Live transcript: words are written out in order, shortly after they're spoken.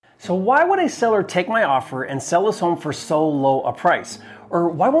So why would a seller take my offer and sell his home for so low a price? Or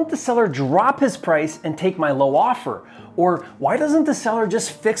why won't the seller drop his price and take my low offer? Or why doesn't the seller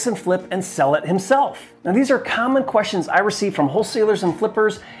just fix and flip and sell it himself? Now these are common questions I receive from wholesalers and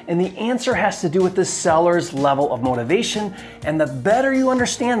flippers, and the answer has to do with the seller's level of motivation. And the better you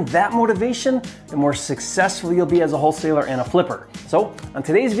understand that motivation, the more successful you'll be as a wholesaler and a flipper. So on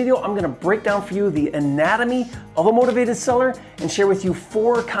today's video, I'm gonna break down for you the anatomy of a motivated seller and share with you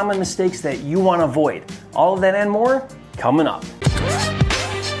 4 common mistakes that you wanna avoid. All of that and more coming up.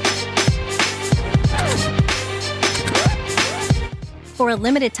 For a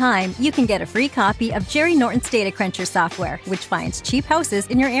limited time, you can get a free copy of Jerry Norton's Data Cruncher software, which finds cheap houses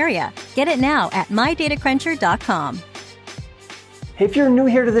in your area. Get it now at mydatacruncher.com. Hey, if you're new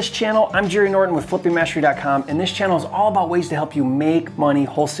here to this channel, I'm Jerry Norton with FlippingMastery.com, and this channel is all about ways to help you make money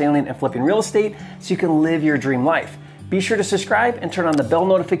wholesaling and flipping real estate so you can live your dream life. Be sure to subscribe and turn on the bell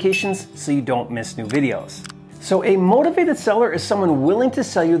notifications so you don't miss new videos. So a motivated seller is someone willing to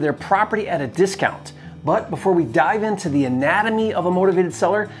sell you their property at a discount. But before we dive into the anatomy of a motivated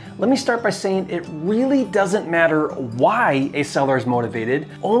seller, let me start by saying it really doesn't matter why a seller is motivated,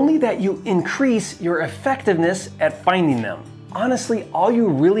 only that you increase your effectiveness at finding them. Honestly, all you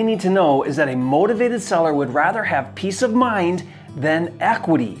really need to know is that a motivated seller would rather have peace of mind than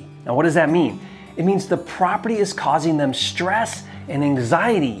equity. Now, what does that mean? It means the property is causing them stress and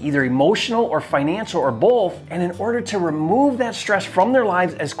anxiety, either emotional or financial or both, and in order to remove that stress from their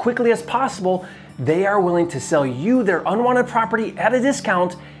lives as quickly as possible, they are willing to sell you their unwanted property at a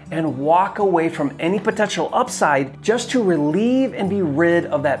discount and walk away from any potential upside just to relieve and be rid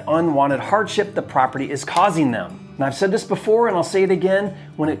of that unwanted hardship the property is causing them. And I've said this before and I'll say it again,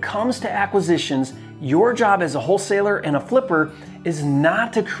 when it comes to acquisitions, your job as a wholesaler and a flipper is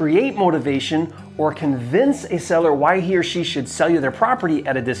not to create motivation or convince a seller why he or she should sell you their property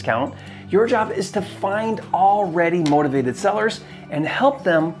at a discount. Your job is to find already motivated sellers and help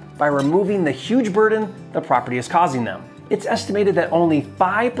them by removing the huge burden the property is causing them. It's estimated that only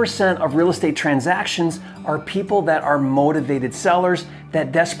 5% of real estate transactions are people that are motivated sellers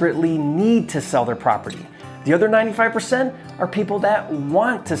that desperately need to sell their property. The other 95% are people that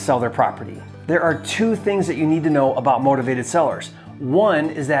want to sell their property. There are 2 things that you need to know about motivated sellers. One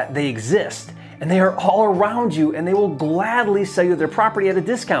is that they exist and they are all around you and they will gladly sell you their property at a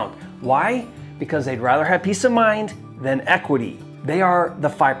discount. Why? Because they'd rather have peace of mind than equity. They are the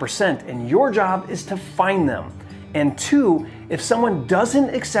 5% and your job is to find them. And 2, if someone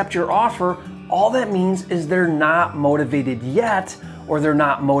doesn't accept your offer, all that means is they're not motivated yet, or they're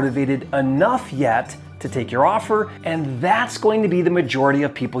not motivated enough yet to take your offer, and that's going to be the majority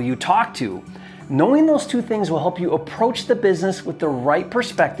of people you talk to. Knowing those 2 things will help you approach the business with the right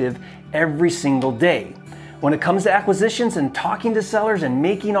perspective every single day. When it comes to acquisitions and talking to sellers and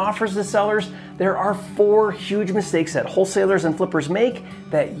making offers to sellers, there are 4 huge mistakes that wholesalers and flippers make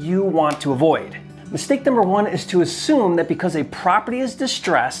that you want to avoid. Mistake number 1 is to assume that because a property is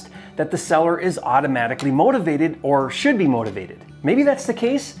distressed, that the seller is automatically motivated or should be motivated. Maybe that's the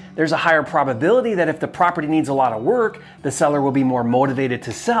case. There's a higher probability that if the property needs a lot of work, the seller will be more motivated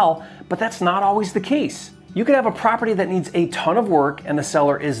to sell, but that's not always the case. You could have a property that needs a ton of work and the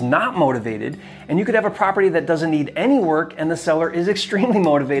seller is not motivated, and you could have a property that doesn't need any work and the seller is extremely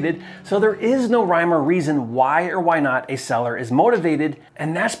motivated. So there is no rhyme or reason why or why not a seller is motivated,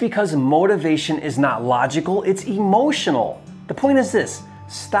 and that's because motivation is not logical, it's emotional. The point is this: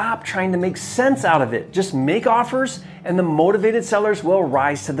 stop trying to make sense out of it. Just make offers and the motivated sellers will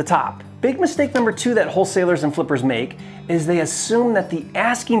rise to the top. Big mistake number 2 that wholesalers and flippers make is they assume that the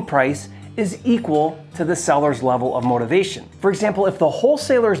asking price is equal to the seller's level of motivation. For example, if the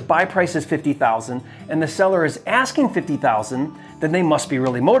wholesaler's buy price is $50,000 and the seller is asking $50,000, then they must be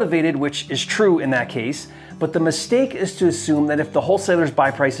really motivated, which is true in that case. But the mistake is to assume that if the wholesaler's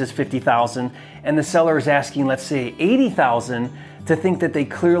buy price is $50,000 and the seller is asking, let's say, $80,000, to think that they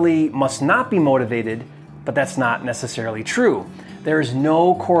clearly must not be motivated, but that's not necessarily true. There is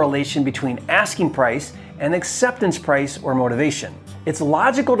no correlation between asking price and acceptance price or motivation. It's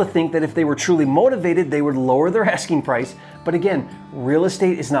logical to think that if they were truly motivated, they would lower their asking price. But again, real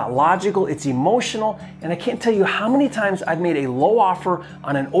estate is not logical, it's emotional. And I can't tell you how many times I've made a low offer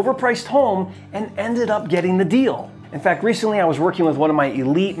on an overpriced home and ended up getting the deal. In fact, recently I was working with one of my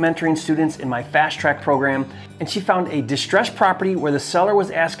elite mentoring students in my Fast Track program, and she found a distressed property where the seller was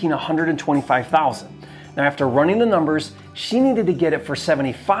asking $125,000. Now, after running the numbers, she needed to get it for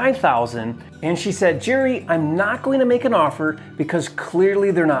 $75,000, and she said, Jerry, I'm not going to make an offer because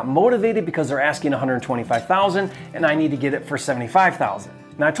clearly they're not motivated because they're asking $125,000 and I need to get it for $75,000.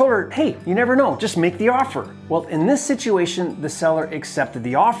 Now I told her, hey, you never know, just make the offer. Well, in this situation, the seller accepted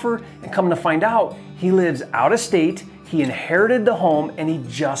the offer, and come to find out, he lives out of state, he inherited the home, and he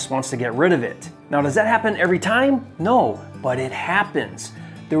just wants to get rid of it. Now, does that happen every time? No, but it happens.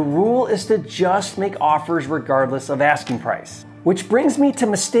 The rule is to just make offers regardless of asking price. Which brings me to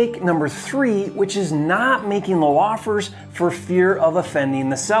mistake number 3, which is not making low offers for fear of offending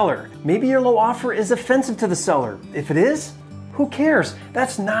the seller. Maybe your low offer is offensive to the seller. If it is, who cares?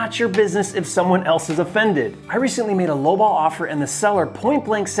 That's not your business if someone else is offended. I recently made a lowball offer and the seller point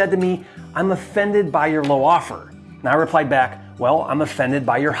blank said to me, I'm offended by your low offer. And I replied back, well, I'm offended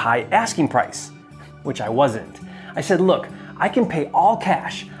by your high asking price, which I wasn't. I said, look, I can pay all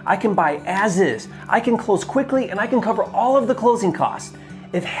cash, I can buy as is, I can close quickly, and I can cover all of the closing costs.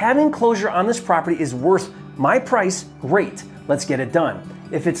 If having closure on this property is worth my price, great, let's get it done.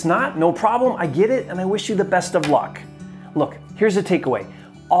 If it's not, no problem, I get it, and I wish you the best of luck. Look, here's the takeaway.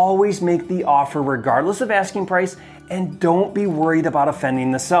 Always make the offer regardless of asking price, and don't be worried about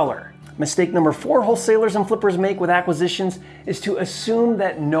offending the seller. Mistake number 4 wholesalers and flippers make with acquisitions is to assume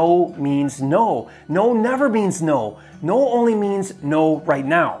that no means no. No never means no. No only means no right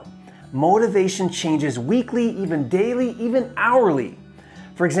now. Motivation changes weekly, even daily, even hourly.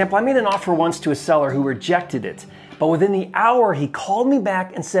 For example, I made an offer once to a seller who rejected it, but within the hour he called me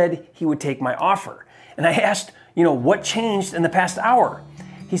back and said he would take my offer. And I asked, what changed in the past hour?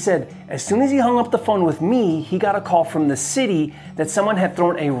 He said, as soon as he hung up the phone with me, he got a call from the city that someone had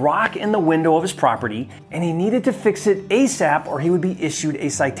thrown a rock in the window of his property and he needed to fix it ASAP or he would be issued a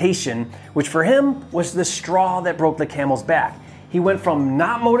citation, which for him was the straw that broke the camel's back. He went from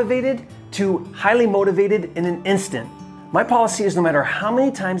not motivated to highly motivated in an instant. My policy is no matter how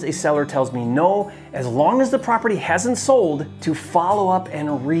many times a seller tells me no, as long as the property hasn't sold, to follow up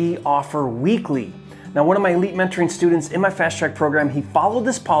and re-offer weekly. Now, one of my elite mentoring students in my Fast Track program, he followed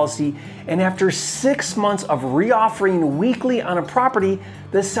this policy, and after 6 months of re-offering weekly on a property,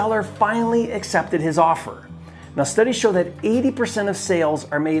 the seller finally accepted his offer. Now, studies show that 80% of sales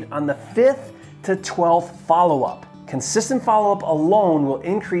are made on the 5th to 12th follow-up. Consistent follow-up alone will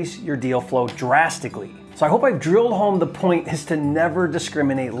increase your deal flow drastically. So I hope I've drilled home the point is to never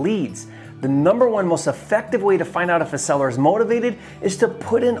discriminate leads. The number one most effective way to find out if a seller is motivated is to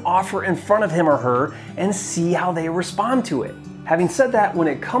put an offer in front of him or her and see how they respond to it. Having said that, when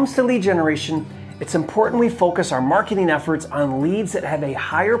it comes to lead generation, it's important we focus our marketing efforts on leads that have a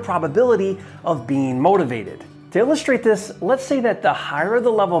higher probability of being motivated. To illustrate this, let's say that the higher the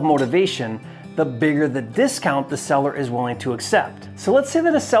level of motivation, the bigger the discount the seller is willing to accept. So let's say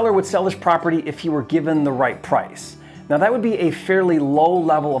that a seller would sell his property if he were given the right price. Now that would be a fairly low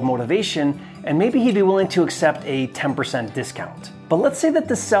level of motivation, and maybe he'd be willing to accept a 10% discount. But let's say that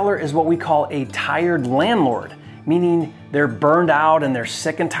the seller is what we call a tired landlord, meaning they're burned out and they're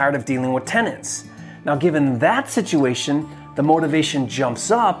sick and tired of dealing with tenants. Now given that situation, the motivation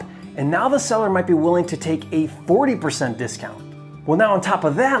jumps up, and now the seller might be willing to take a 40% discount. Well, now on top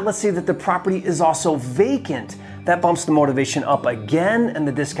of that, let's say that the property is also vacant. That bumps the motivation up again, and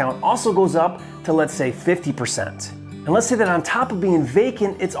the discount also goes up to, let's say, 50%. And let's say that on top of being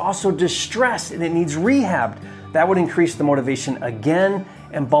vacant, it's also distressed and it needs rehabbed. That would increase the motivation again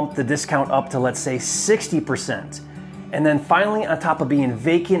and bump the discount up to, let's say, 60%. And then finally, on top of being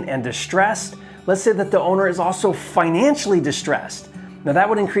vacant and distressed, let's say that the owner is also financially distressed. Now that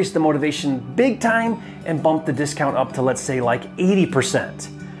would increase the motivation big time and bump the discount up to, let's say, like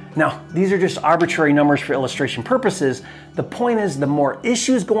 80%. Now, these are just arbitrary numbers for illustration purposes. The point is, the more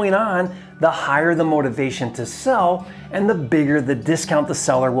issues going on, the higher the motivation to sell and the bigger the discount the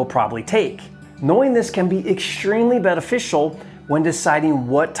seller will probably take. Knowing this can be extremely beneficial when deciding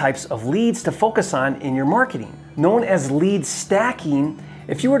what types of leads to focus on in your marketing. Known as lead stacking,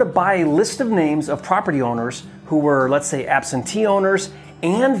 if you were to buy a list of names of property owners who were, let's say, absentee owners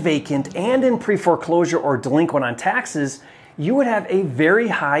and vacant and in pre-foreclosure or delinquent on taxes, you would have a very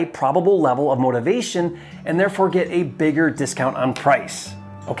high probable level of motivation and therefore get a bigger discount on price.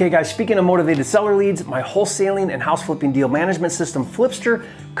 Okay guys, speaking of motivated seller leads, my wholesaling and house flipping deal management system, Flipster,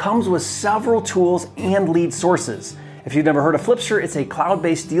 comes with several tools and lead sources. If you've never heard of Flipster, it's a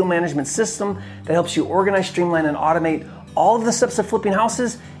cloud-based deal management system that helps you organize, streamline, and automate all of the steps of flipping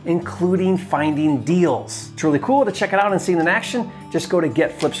houses, including finding deals. It's really cool. To check it out and see it in action, just go to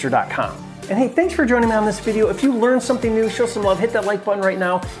getflipster.com. And hey, thanks for joining me on this video. If you learned something new, show some love, hit that like button right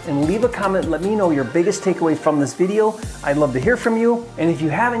now and leave a comment. Let me know your biggest takeaway from this video. I'd love to hear from you. And if you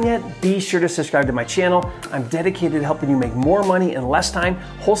haven't yet, be sure to subscribe to my channel. I'm dedicated to helping you make more money in less time,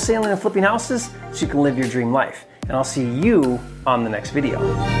 wholesaling and flipping houses so you can live your dream life. And I'll see you on the next video.